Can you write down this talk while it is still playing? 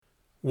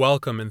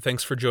Welcome, and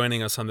thanks for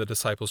joining us on the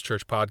Disciples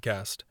Church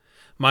podcast.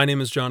 My name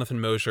is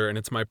Jonathan Mosier, and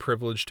it's my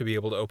privilege to be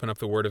able to open up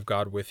the Word of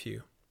God with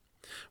you.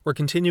 We're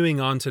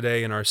continuing on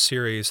today in our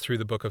series through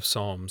the book of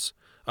Psalms,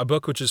 a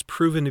book which has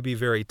proven to be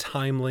very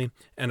timely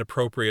and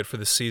appropriate for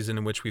the season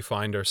in which we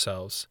find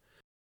ourselves.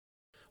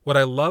 What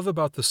I love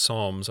about the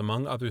Psalms,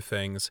 among other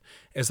things,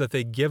 is that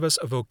they give us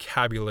a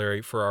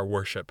vocabulary for our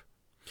worship.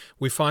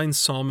 We find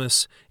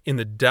psalmists in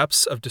the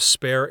depths of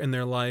despair in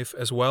their life,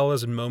 as well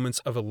as in moments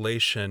of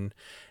elation.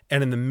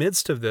 And in the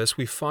midst of this,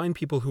 we find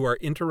people who are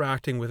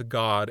interacting with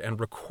God and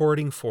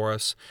recording for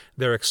us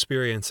their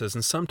experiences.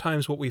 And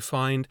sometimes what we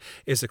find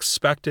is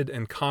expected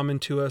and common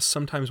to us.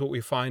 Sometimes what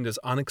we find is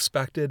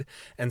unexpected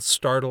and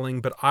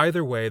startling. But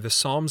either way, the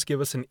Psalms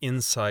give us an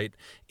insight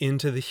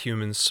into the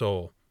human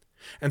soul.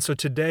 And so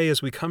today,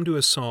 as we come to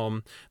a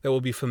psalm that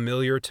will be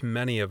familiar to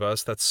many of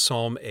us, that's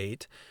Psalm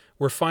 8,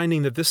 we're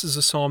finding that this is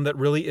a psalm that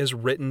really is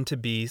written to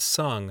be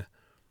sung.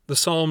 The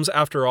Psalms,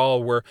 after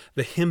all, were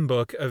the hymn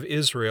book of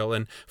Israel,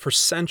 and for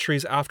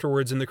centuries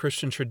afterwards in the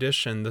Christian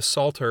tradition, the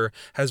Psalter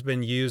has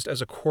been used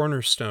as a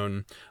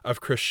cornerstone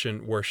of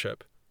Christian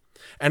worship.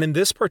 And in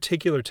this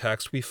particular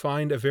text, we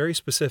find a very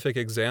specific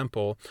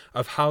example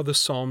of how the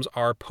Psalms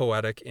are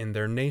poetic in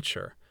their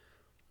nature.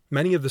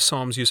 Many of the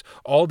Psalms use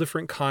all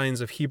different kinds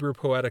of Hebrew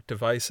poetic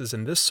devices,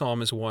 and this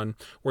psalm is one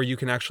where you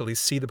can actually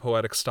see the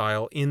poetic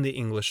style in the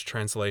English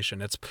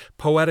translation. It's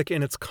poetic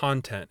in its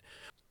content.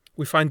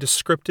 We find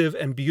descriptive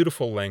and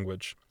beautiful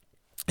language,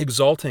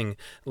 exalting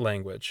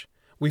language.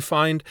 We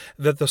find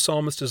that the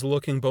psalmist is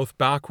looking both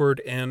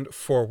backward and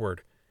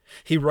forward.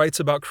 He writes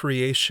about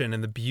creation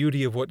and the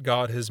beauty of what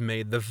God has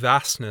made, the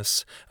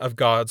vastness of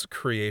God's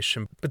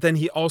creation. But then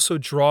he also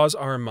draws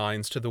our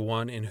minds to the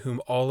one in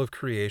whom all of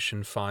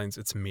creation finds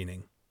its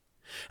meaning.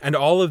 And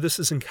all of this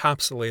is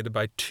encapsulated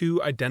by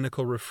two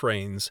identical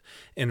refrains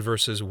in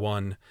verses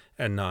 1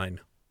 and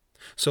 9.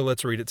 So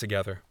let's read it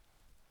together.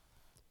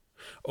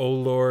 O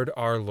Lord,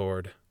 our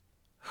Lord,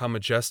 how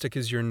majestic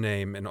is your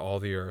name in all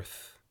the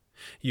earth.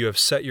 You have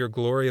set your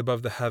glory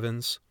above the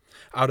heavens.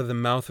 Out of the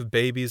mouth of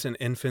babies and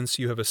infants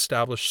you have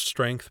established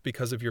strength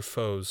because of your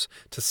foes,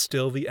 to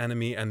still the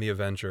enemy and the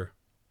avenger.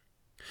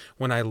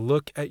 When I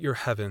look at your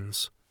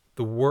heavens,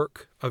 the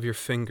work of your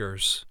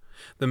fingers,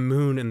 the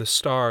moon and the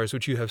stars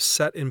which you have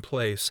set in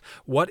place,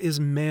 what is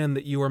man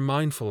that you are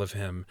mindful of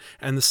him,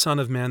 and the son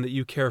of man that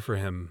you care for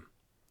him?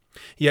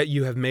 Yet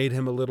you have made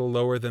him a little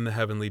lower than the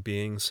heavenly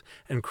beings,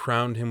 and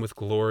crowned him with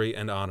glory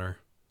and honor.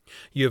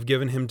 You have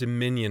given him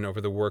dominion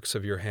over the works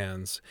of your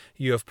hands.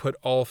 You have put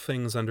all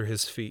things under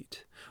his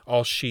feet,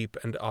 all sheep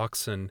and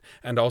oxen,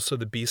 and also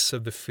the beasts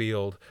of the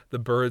field, the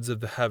birds of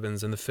the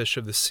heavens, and the fish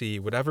of the sea,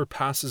 whatever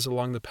passes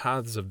along the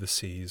paths of the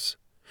seas.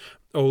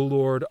 O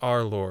Lord,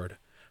 our Lord,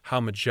 how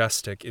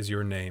majestic is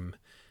your name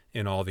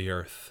in all the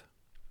earth.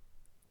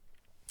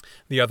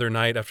 The other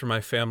night, after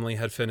my family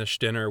had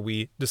finished dinner,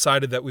 we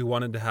decided that we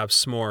wanted to have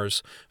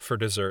s'mores for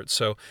dessert.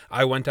 So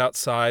I went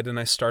outside and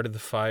I started the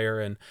fire,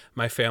 and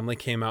my family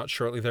came out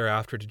shortly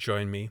thereafter to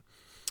join me.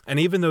 And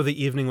even though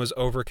the evening was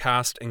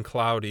overcast and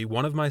cloudy,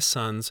 one of my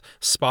sons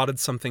spotted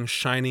something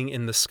shining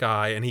in the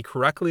sky, and he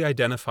correctly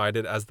identified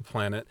it as the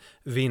planet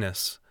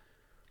Venus.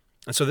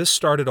 And so this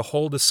started a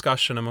whole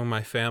discussion among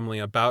my family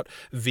about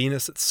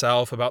Venus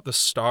itself, about the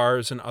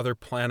stars and other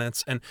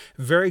planets, and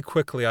very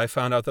quickly I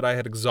found out that I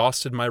had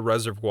exhausted my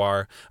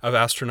reservoir of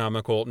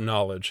astronomical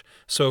knowledge.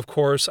 So of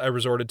course I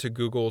resorted to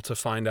Google to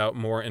find out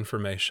more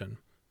information.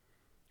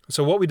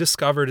 So what we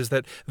discovered is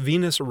that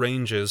Venus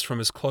ranges from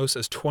as close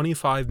as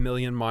 25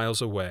 million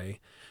miles away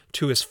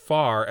to as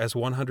far as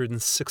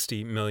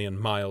 160 million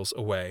miles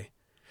away.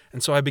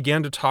 And so I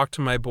began to talk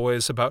to my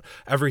boys about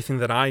everything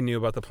that I knew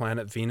about the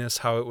planet Venus,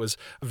 how it was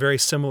a very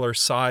similar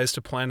size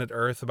to planet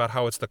Earth, about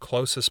how it's the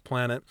closest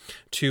planet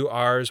to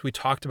ours. We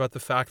talked about the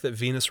fact that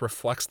Venus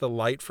reflects the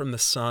light from the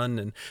sun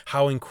and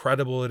how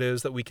incredible it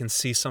is that we can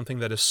see something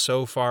that is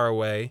so far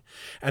away.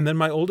 And then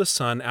my oldest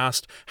son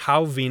asked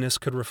how Venus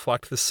could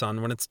reflect the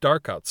sun when it's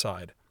dark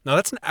outside. Now,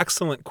 that's an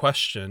excellent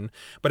question,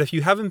 but if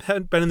you haven't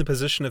been in the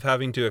position of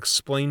having to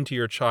explain to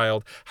your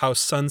child how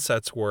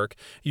sunsets work,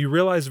 you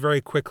realize very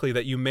quickly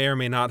that you may or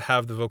may not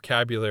have the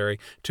vocabulary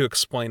to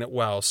explain it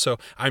well. So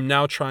I'm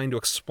now trying to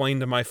explain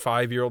to my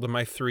 5-year-old and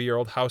my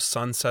 3-year-old how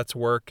sunsets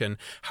work, and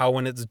how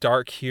when it's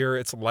dark here,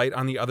 it's light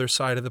on the other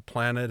side of the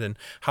planet, and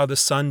how the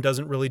sun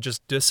doesn't really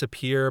just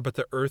disappear, but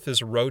the earth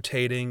is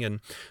rotating. And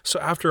so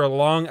after a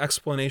long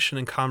explanation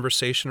and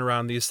conversation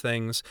around these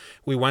things,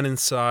 we went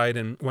inside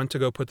and went to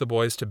go put the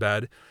boys to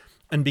bed.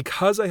 And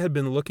because I had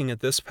been looking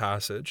at this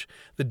passage,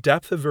 the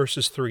depth of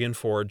verses 3 and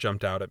 4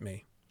 jumped out at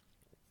me.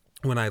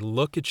 When I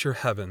look at your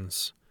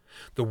heavens,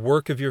 the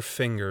work of your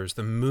fingers,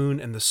 the moon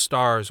and the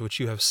stars which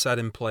you have set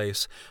in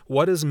place,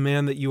 what is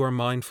man that you are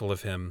mindful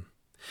of him,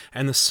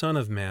 and the son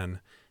of man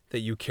that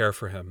you care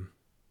for him?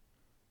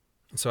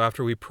 And so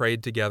after we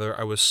prayed together,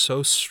 I was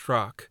so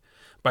struck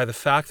by the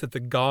fact that the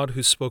God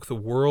who spoke the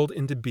world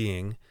into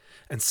being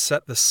and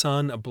set the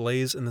sun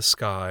ablaze in the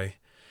sky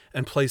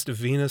and placed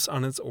Venus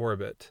on its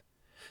orbit,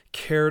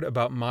 cared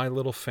about my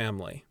little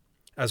family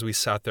as we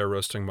sat there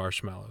roasting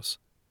marshmallows.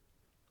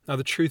 Now,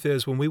 the truth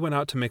is, when we went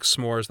out to make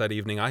s'mores that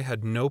evening, I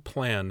had no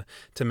plan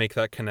to make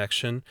that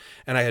connection,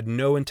 and I had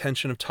no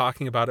intention of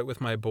talking about it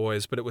with my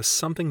boys, but it was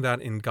something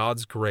that, in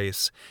God's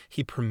grace,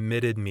 He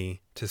permitted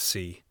me to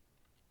see.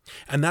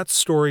 And that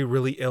story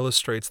really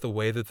illustrates the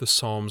way that the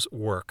Psalms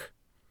work.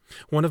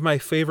 One of my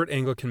favorite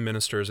Anglican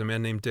ministers, a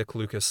man named Dick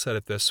Lucas, said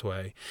it this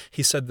way.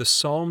 He said, "The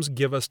Psalms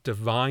give us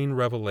divine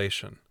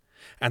revelation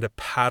and a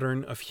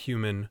pattern of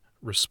human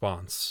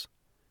response."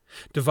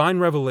 Divine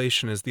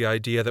revelation is the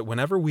idea that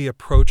whenever we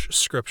approach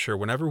Scripture,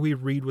 whenever we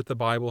read what the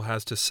Bible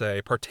has to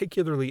say,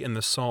 particularly in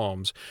the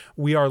Psalms,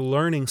 we are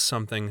learning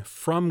something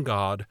from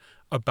God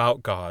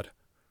about God.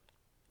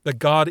 That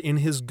God, in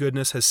His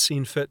goodness, has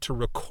seen fit to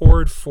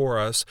record for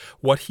us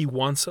what He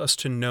wants us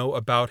to know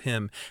about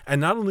Him. And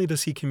not only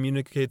does He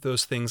communicate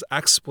those things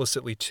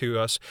explicitly to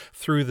us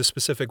through the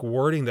specific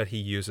wording that He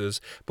uses,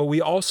 but we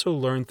also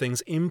learn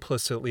things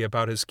implicitly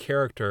about His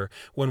character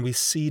when we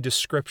see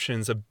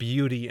descriptions of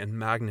beauty and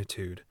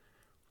magnitude.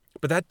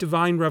 But that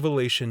divine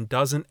revelation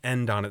doesn't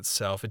end on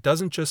itself. It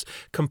doesn't just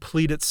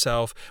complete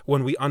itself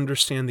when we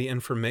understand the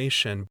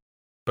information.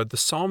 But the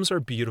Psalms are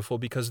beautiful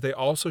because they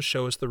also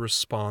show us the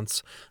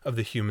response of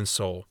the human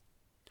soul.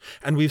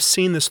 And we've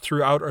seen this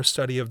throughout our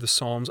study of the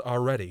Psalms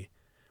already.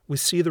 We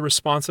see the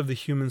response of the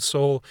human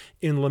soul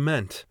in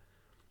lament,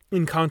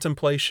 in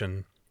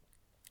contemplation,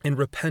 in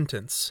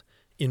repentance,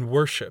 in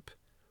worship.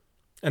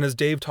 And as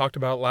Dave talked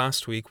about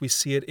last week, we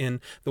see it in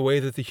the way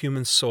that the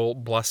human soul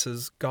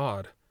blesses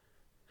God.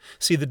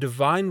 See, the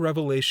divine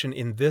revelation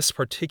in this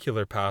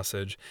particular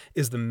passage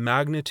is the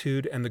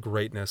magnitude and the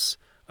greatness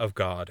of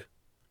God.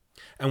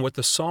 And what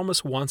the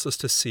psalmist wants us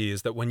to see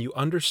is that when you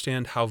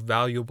understand how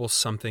valuable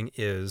something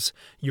is,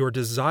 your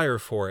desire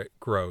for it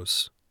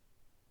grows.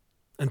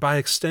 And by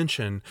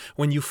extension,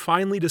 when you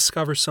finally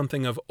discover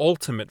something of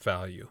ultimate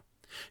value,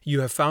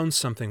 you have found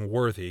something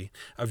worthy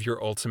of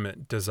your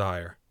ultimate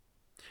desire.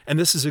 And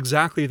this is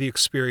exactly the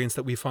experience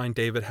that we find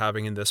David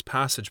having in this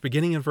passage.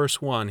 Beginning in verse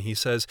 1, he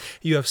says,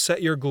 "You have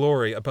set your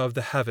glory above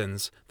the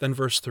heavens." Then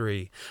verse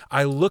 3,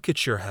 "I look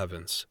at your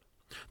heavens,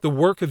 the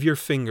work of your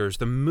fingers,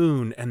 the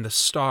moon and the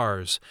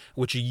stars,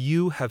 which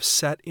you have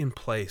set in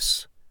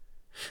place."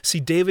 See,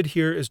 David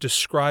here is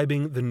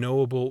describing the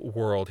knowable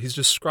world. He's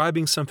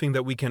describing something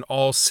that we can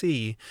all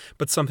see,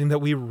 but something that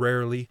we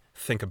rarely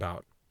think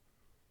about.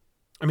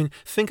 I mean,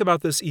 think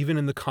about this even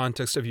in the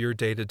context of your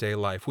day-to-day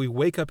life. We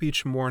wake up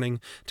each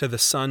morning to the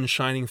sun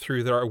shining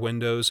through our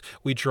windows.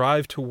 We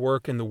drive to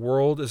work and the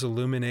world is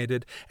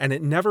illuminated, and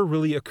it never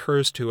really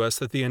occurs to us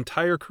that the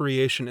entire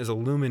creation is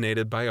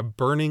illuminated by a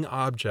burning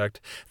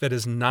object that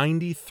is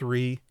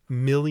 93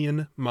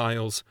 million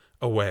miles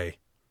away.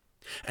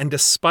 And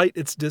despite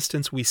its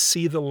distance, we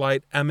see the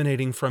light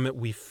emanating from it.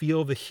 We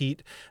feel the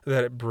heat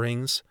that it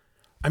brings.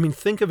 I mean,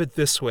 think of it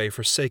this way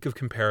for sake of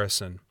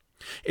comparison.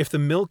 If the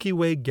Milky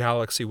Way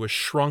galaxy was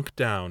shrunk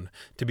down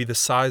to be the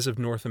size of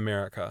North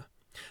America,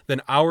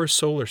 then our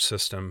solar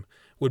system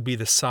would be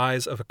the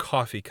size of a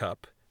coffee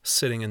cup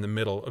sitting in the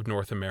middle of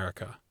North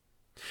America.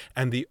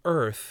 And the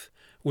Earth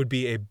would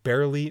be a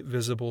barely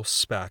visible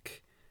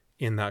speck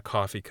in that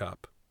coffee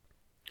cup.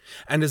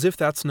 And as if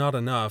that's not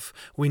enough,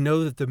 we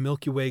know that the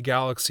Milky Way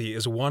galaxy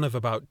is one of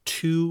about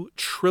 2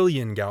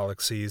 trillion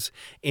galaxies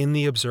in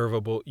the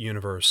observable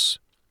universe.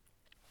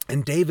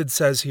 And David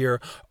says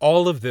here,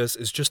 all of this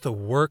is just the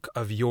work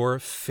of your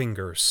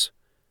fingers.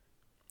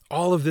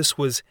 All of this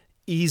was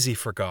easy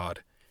for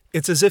God.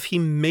 It's as if he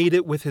made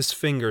it with his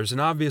fingers. And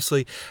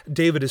obviously,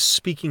 David is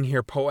speaking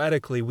here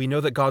poetically. We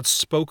know that God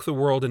spoke the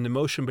world into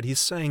motion, but he's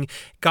saying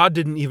God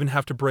didn't even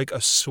have to break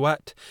a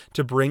sweat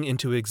to bring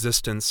into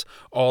existence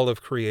all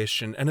of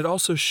creation. And it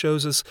also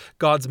shows us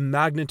God's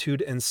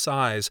magnitude and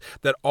size,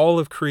 that all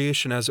of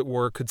creation, as it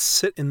were, could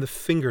sit in the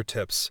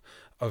fingertips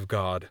of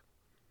God.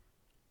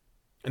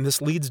 And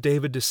this leads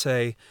David to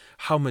say,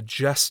 "How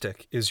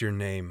majestic is your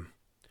name.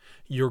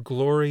 Your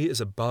glory is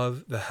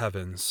above the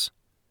heavens."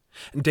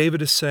 And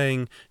David is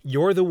saying,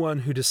 you're the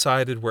one who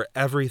decided where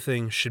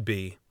everything should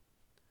be.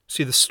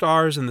 See, the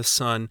stars and the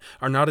sun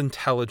are not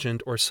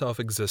intelligent or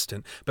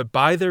self-existent, but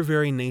by their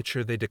very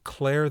nature they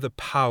declare the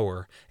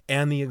power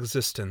and the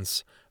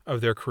existence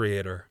of their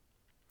Creator.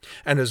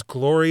 And as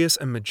glorious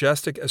and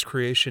majestic as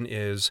creation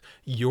is,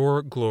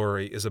 your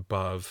glory is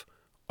above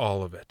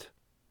all of it.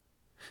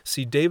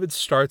 See, David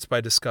starts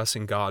by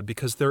discussing God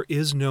because there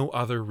is no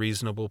other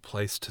reasonable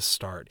place to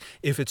start.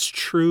 If it's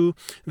true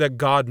that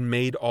God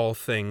made all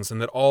things and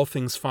that all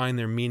things find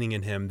their meaning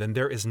in him, then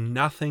there is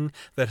nothing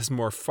that has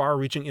more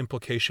far-reaching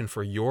implication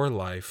for your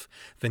life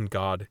than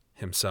God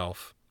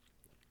himself.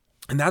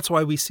 And that's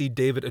why we see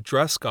David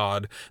address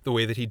God the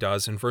way that he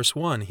does in verse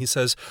 1. He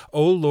says,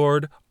 "O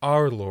Lord,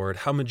 our Lord,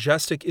 how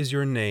majestic is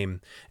your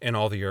name in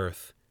all the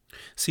earth."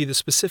 See, the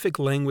specific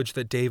language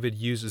that David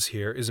uses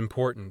here is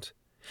important.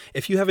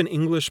 If you have an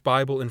English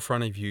Bible in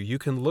front of you, you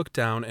can look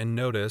down and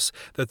notice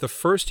that the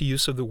first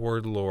use of the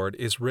word Lord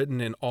is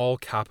written in all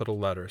capital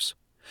letters.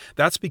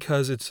 That's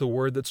because it's the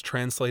word that's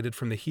translated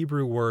from the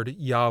Hebrew word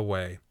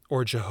Yahweh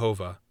or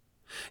Jehovah.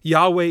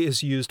 Yahweh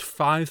is used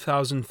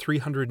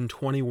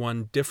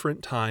 5,321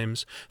 different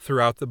times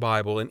throughout the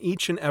Bible, and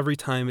each and every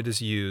time it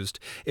is used,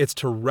 it's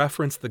to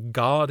reference the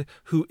God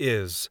who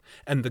is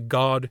and the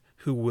God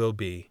who will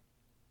be.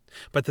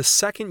 But the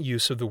second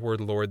use of the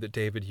word Lord that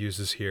David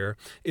uses here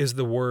is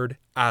the word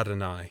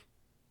Adonai.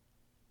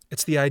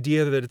 It's the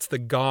idea that it's the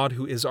God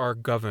who is our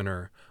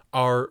governor,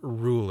 our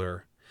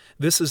ruler.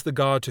 This is the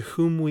God to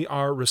whom we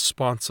are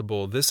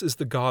responsible. This is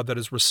the God that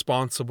is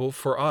responsible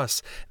for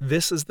us.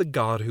 This is the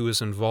God who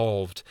is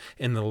involved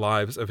in the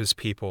lives of his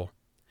people.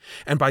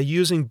 And by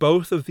using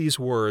both of these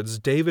words,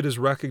 David is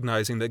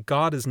recognizing that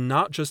God is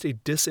not just a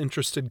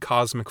disinterested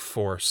cosmic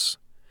force,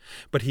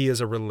 but he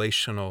is a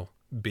relational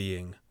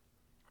being.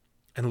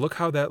 And look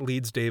how that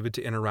leads David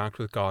to interact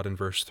with God in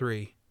verse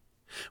 3.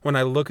 When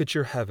I look at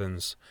your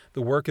heavens,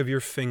 the work of your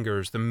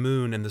fingers, the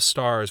moon and the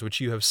stars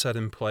which you have set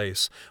in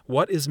place,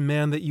 what is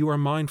man that you are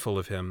mindful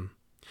of him,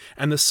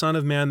 and the son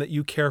of man that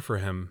you care for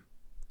him?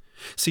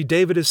 See,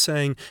 David is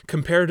saying,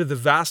 compared to the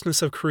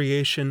vastness of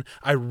creation,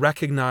 I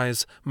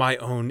recognize my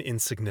own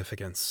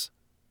insignificance.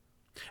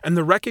 And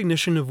the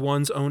recognition of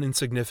one's own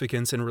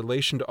insignificance in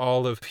relation to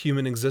all of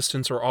human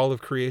existence or all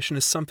of creation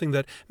is something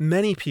that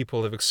many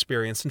people have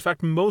experienced. In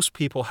fact, most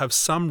people have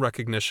some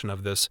recognition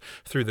of this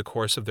through the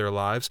course of their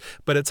lives,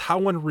 but it's how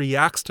one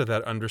reacts to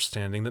that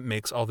understanding that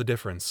makes all the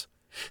difference.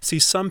 See,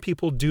 some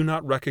people do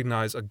not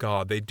recognize a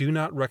God. They do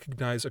not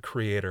recognize a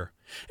creator.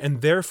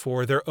 And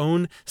therefore, their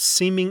own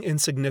seeming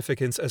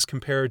insignificance as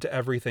compared to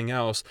everything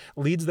else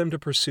leads them to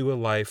pursue a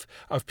life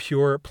of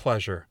pure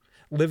pleasure,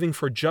 living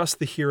for just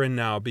the here and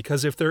now,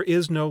 because if there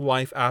is no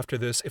life after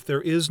this, if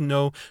there is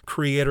no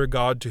creator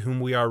God to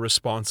whom we are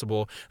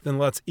responsible, then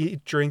let's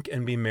eat, drink,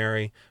 and be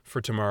merry,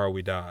 for tomorrow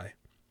we die.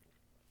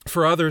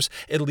 For others,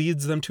 it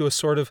leads them to a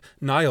sort of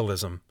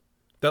nihilism,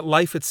 that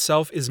life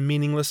itself is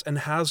meaningless and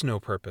has no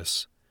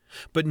purpose.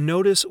 But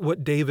notice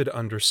what David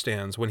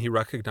understands when he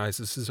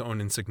recognizes his own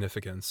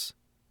insignificance.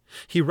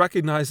 He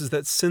recognizes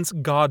that since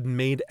God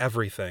made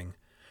everything,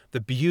 the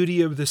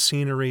beauty of the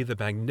scenery, the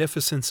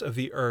magnificence of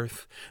the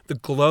earth, the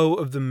glow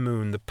of the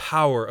moon, the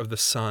power of the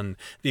sun,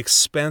 the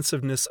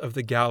expansiveness of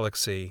the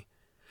galaxy,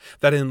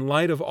 that in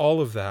light of all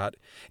of that,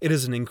 it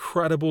is an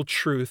incredible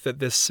truth that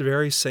this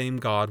very same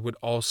God would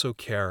also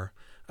care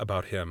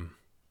about him.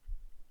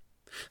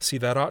 See,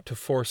 that ought to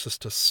force us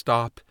to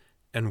stop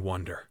and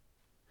wonder.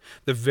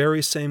 The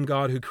very same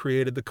God who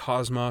created the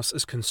cosmos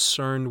is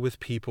concerned with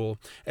people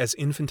as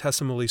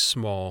infinitesimally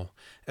small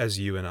as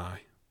you and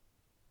I.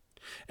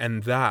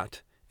 And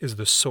that is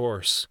the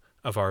source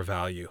of our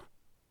value,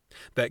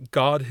 that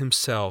God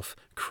himself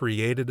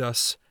created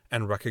us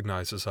and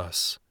recognizes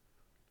us.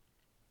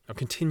 Now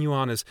continue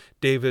on as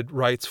David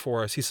writes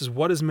for us. He says,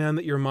 what is man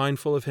that you're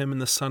mindful of him,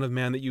 and the son of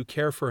man that you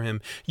care for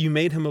him? You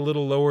made him a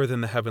little lower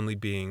than the heavenly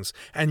beings,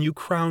 and you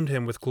crowned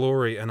him with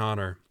glory and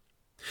honor.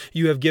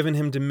 You have given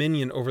him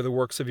dominion over the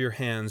works of your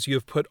hands. You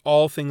have put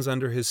all things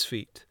under his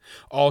feet,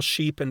 all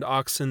sheep and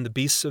oxen, the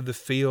beasts of the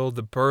field,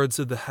 the birds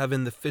of the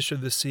heaven, the fish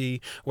of the sea,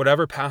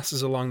 whatever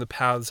passes along the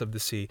paths of the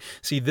sea.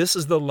 See, this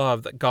is the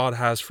love that God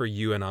has for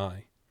you and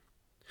I.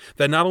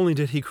 That not only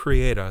did he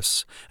create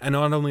us, and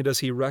not only does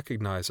he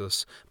recognize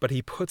us, but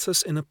he puts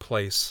us in a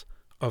place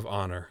of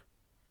honor.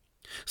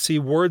 See,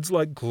 words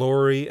like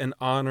glory and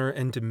honor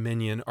and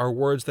dominion are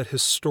words that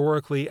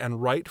historically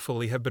and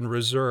rightfully have been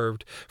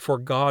reserved for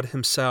God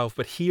himself.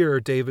 But here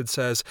David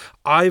says,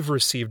 I've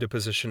received a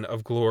position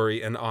of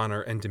glory and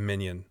honor and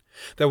dominion.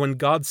 That when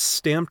God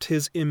stamped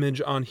his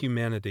image on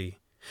humanity,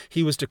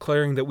 he was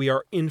declaring that we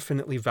are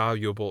infinitely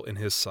valuable in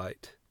his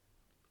sight.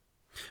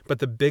 But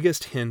the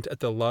biggest hint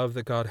at the love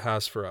that God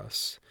has for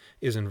us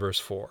is in verse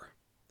 4.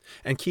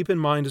 And keep in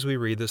mind as we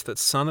read this that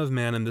Son of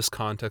Man in this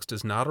context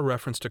is not a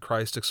reference to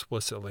Christ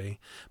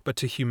explicitly, but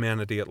to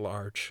humanity at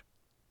large.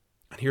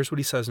 And here's what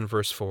he says in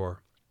verse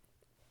 4.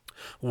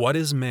 What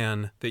is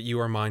man that you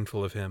are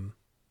mindful of him,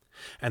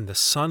 and the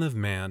Son of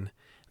Man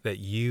that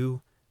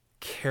you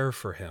care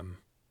for him?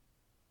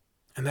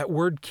 And that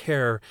word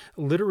care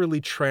literally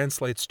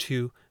translates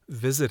to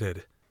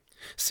visited.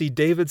 See,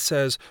 David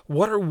says,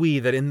 what are we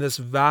that in this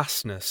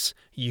vastness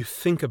you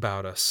think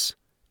about us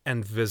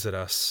and visit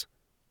us?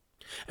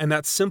 And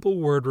that simple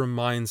word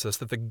reminds us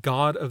that the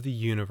God of the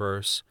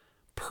universe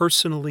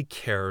personally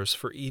cares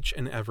for each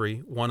and every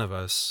one of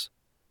us.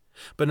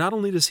 But not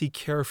only does he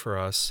care for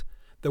us,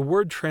 the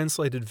word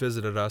translated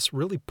visited us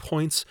really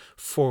points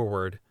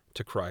forward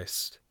to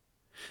Christ.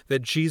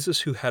 That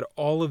Jesus, who had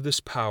all of this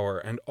power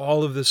and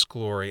all of this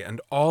glory and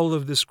all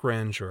of this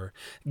grandeur,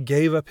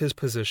 gave up his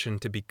position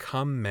to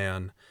become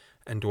man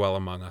and dwell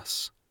among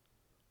us.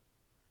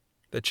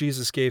 That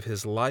Jesus gave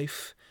his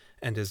life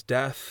and his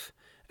death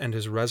and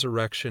his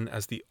resurrection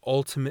as the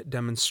ultimate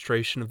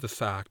demonstration of the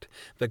fact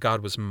that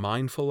God was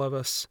mindful of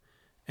us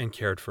and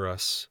cared for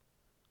us.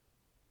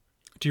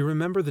 Do you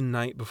remember the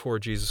night before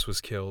Jesus was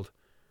killed?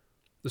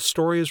 The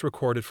story is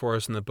recorded for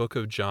us in the book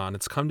of John.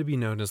 It's come to be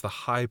known as the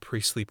high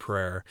priestly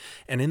prayer.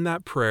 And in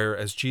that prayer,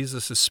 as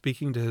Jesus is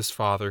speaking to his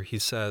Father, he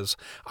says,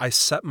 I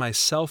set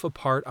myself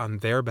apart on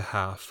their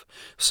behalf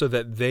so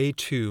that they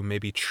too may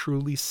be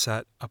truly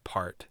set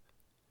apart.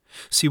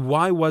 See,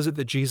 why was it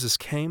that Jesus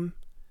came?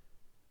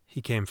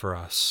 He came for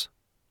us.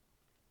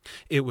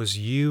 It was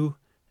you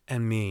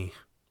and me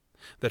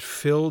that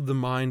filled the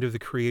mind of the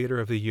Creator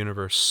of the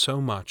universe so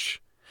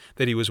much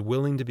that he was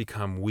willing to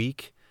become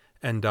weak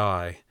and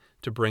die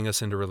to bring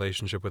us into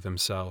relationship with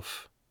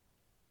himself.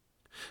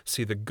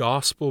 See, the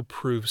gospel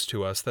proves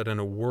to us that in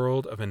a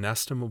world of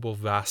inestimable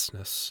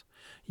vastness,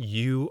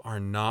 you are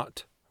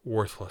not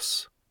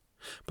worthless,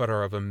 but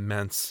are of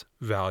immense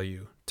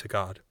value to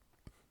God.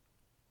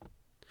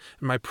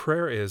 And my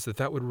prayer is that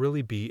that would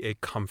really be a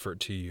comfort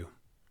to you,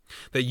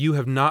 that you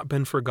have not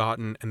been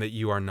forgotten and that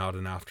you are not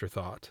an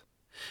afterthought.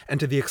 And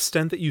to the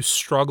extent that you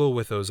struggle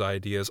with those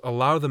ideas,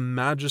 allow the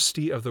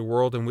majesty of the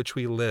world in which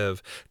we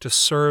live to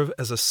serve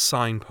as a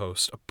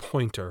signpost, a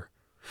pointer,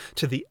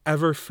 to the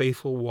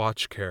ever-faithful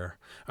watch care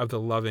of the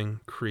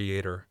loving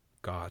Creator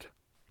God.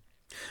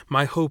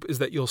 My hope is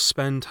that you'll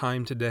spend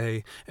time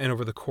today and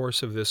over the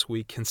course of this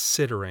week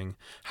considering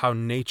how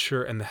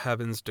nature and the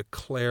heavens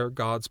declare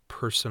God's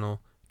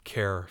personal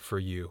care for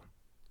you.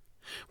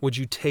 Would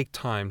you take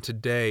time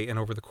today and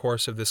over the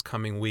course of this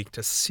coming week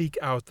to seek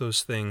out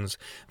those things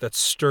that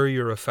stir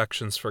your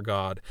affections for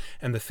God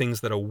and the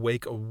things that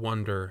awake a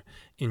wonder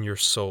in your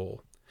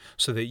soul,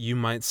 so that you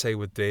might say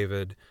with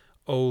David,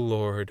 O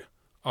Lord,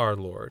 our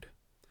Lord,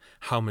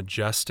 how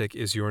majestic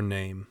is your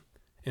name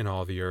in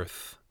all the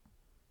earth.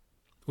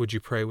 Would you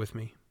pray with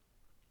me?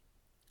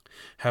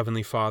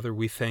 Heavenly Father,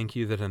 we thank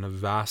you that in a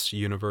vast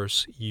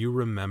universe you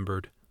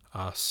remembered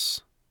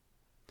us,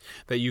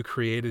 that you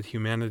created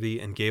humanity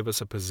and gave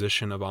us a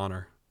position of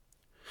honor.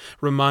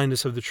 Remind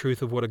us of the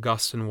truth of what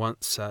Augustine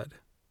once said,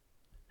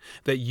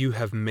 that you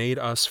have made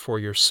us for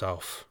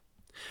yourself,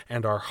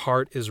 and our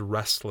heart is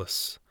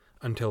restless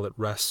until it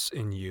rests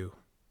in you.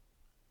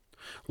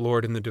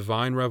 Lord, in the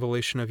divine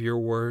revelation of your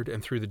word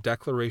and through the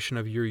declaration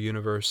of your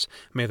universe,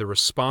 may the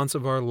response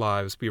of our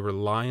lives be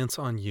reliance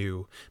on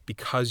you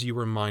because you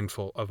were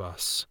mindful of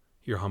us,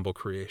 your humble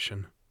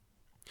creation.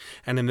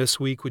 And in this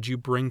week, would you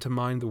bring to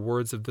mind the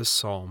words of this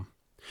psalm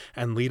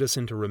and lead us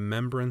into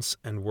remembrance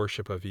and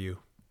worship of you?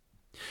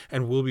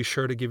 And we'll be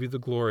sure to give you the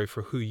glory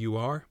for who you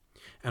are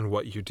and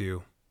what you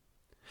do.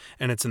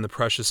 And it's in the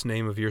precious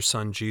name of your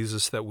Son,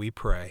 Jesus, that we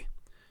pray.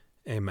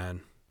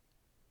 Amen.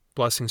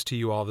 Blessings to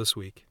you all this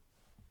week.